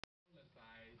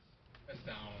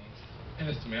sounds, and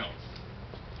the smells.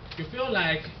 You feel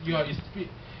like you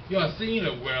are seeing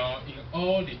the world in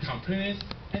all the completeness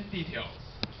and details.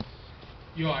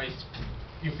 You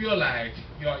feel like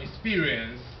you are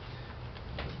experiencing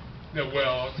the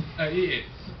world as it is.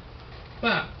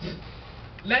 But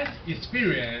that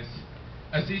experience,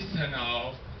 as it turns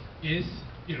out, is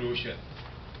illusion.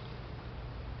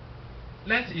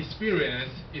 That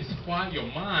experience is what your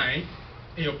mind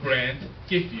and your brain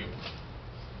give you.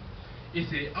 It's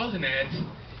the ultimate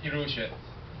illusion.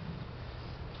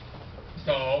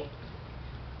 So,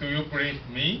 do you believe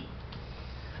me?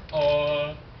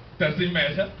 Or does it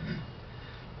matter?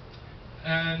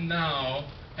 And now,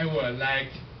 I would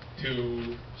like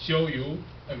to show you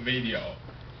a video.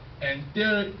 And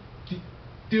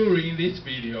during this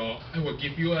video, I will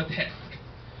give you a text.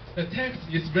 The text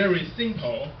is very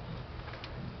simple.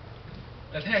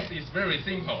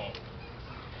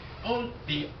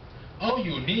 All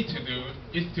you need to do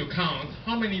is to count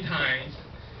how many times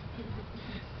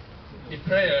the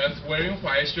players wearing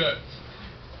white shirts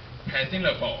passing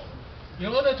the ball. In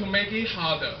order to make it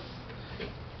harder,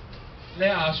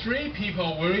 there are 3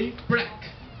 people wearing black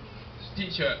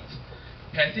t-shirts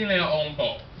passing their own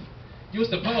ball. You're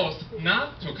supposed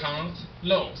not to count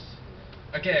those.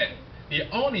 Again, the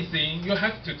only thing you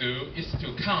have to do is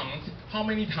to count how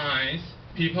many times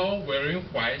people wearing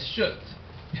white shirts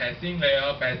passing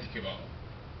their basketball.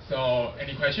 So,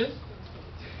 any questions?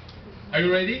 Are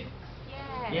you ready?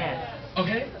 Yes.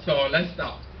 Okay, so let's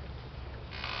start.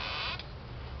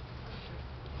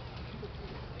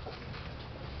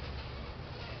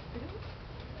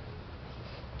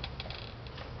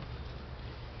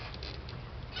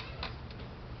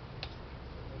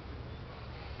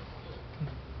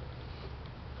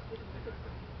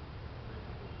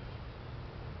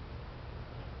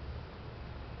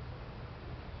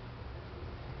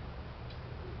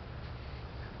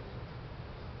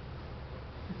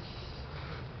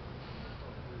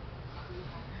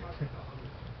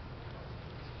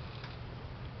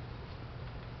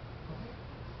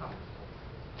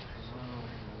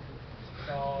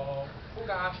 So, who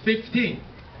got 15?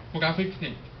 Who got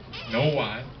 15? No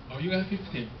one. Oh, you got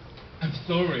 15. I'm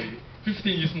sorry.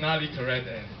 15 is not the correct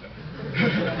answer.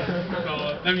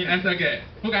 So, let me answer again.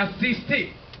 Who got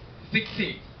 16?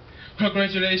 16.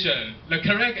 Congratulations. The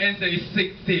correct answer is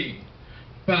 16.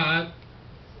 But,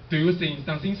 do you think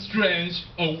something strange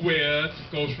or weird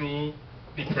go through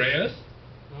the prayers?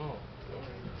 No.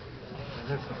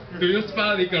 Do you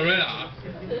spot the gorilla?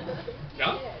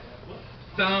 Yeah?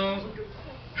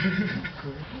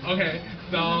 Okay,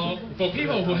 so for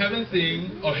people who haven't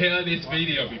seen or heard this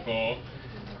video before,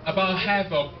 about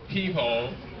half of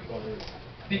people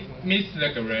miss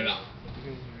the gorilla.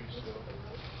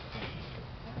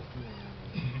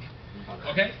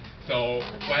 Okay, so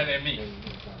what they mean?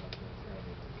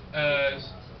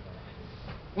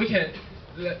 We can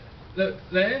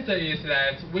the answer is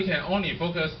that we can only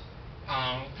focus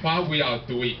on what we are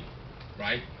doing,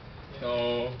 right?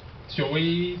 So should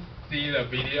we see the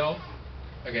video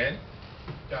again?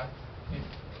 Yeah.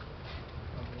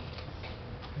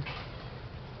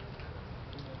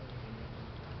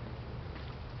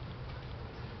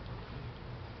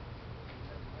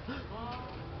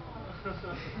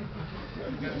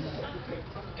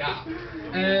 Yeah.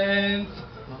 And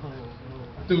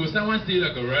do someone see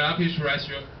the gorilla? Please raise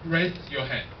your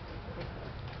hand.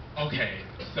 Okay,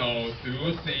 so do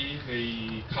you see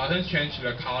the cartoon change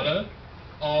the color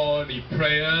or the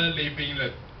player leaving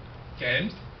the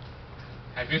games?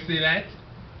 Have you seen that?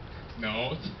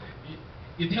 No.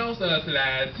 It tells us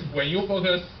that when you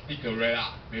focus the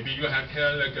gorilla, maybe you have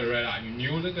killed the gorilla, you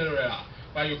knew the gorilla,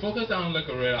 but you focus on the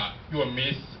gorilla, you will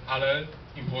miss other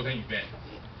important events.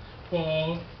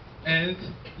 And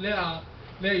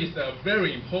there is a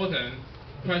very important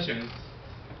question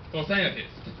for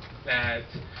scientists that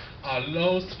are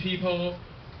those people,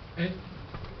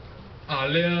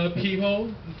 are there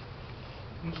people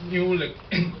knew the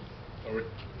sorry.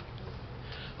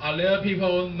 Are there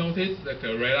people notice the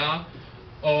gorilla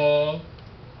or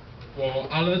for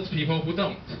others people who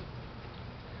don't?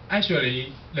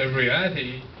 Actually, the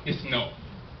reality is no.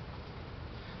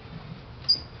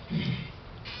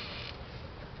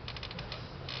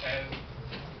 And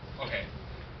okay,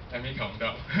 let me calm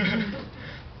down.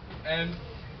 And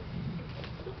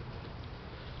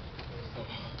so,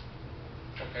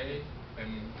 okay,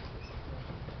 and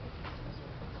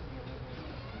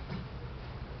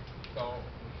so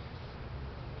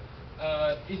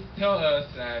it tells us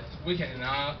that we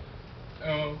cannot.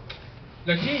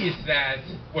 The key is that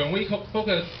when we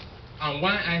focus on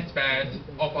one aspect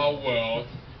of our world,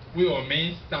 we will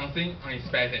miss something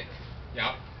unexpected.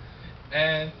 Yeah.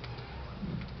 And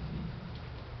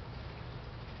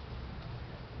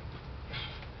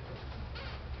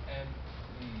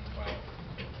well,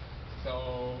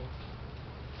 so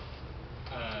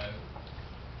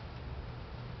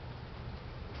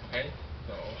okay,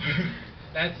 so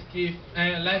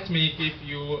let me give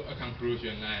you a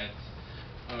conclusion that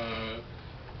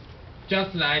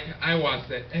just like I was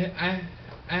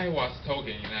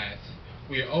talking that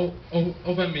we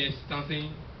often miss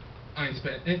something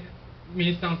unexpected,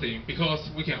 miss something because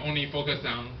we can only focus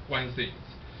on one thing,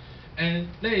 and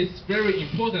that is very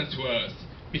important to us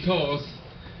because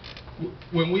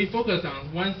when we focus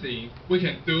on one thing, we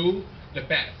can do the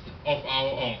best of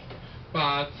our own.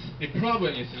 But the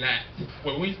problem is that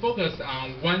when we focus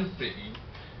on one thing,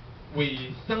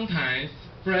 we sometimes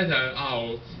filter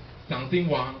out something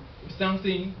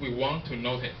we want to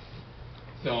notice.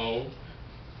 So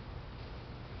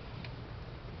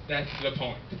that's the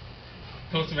point.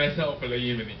 Toastmaster of the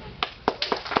evening.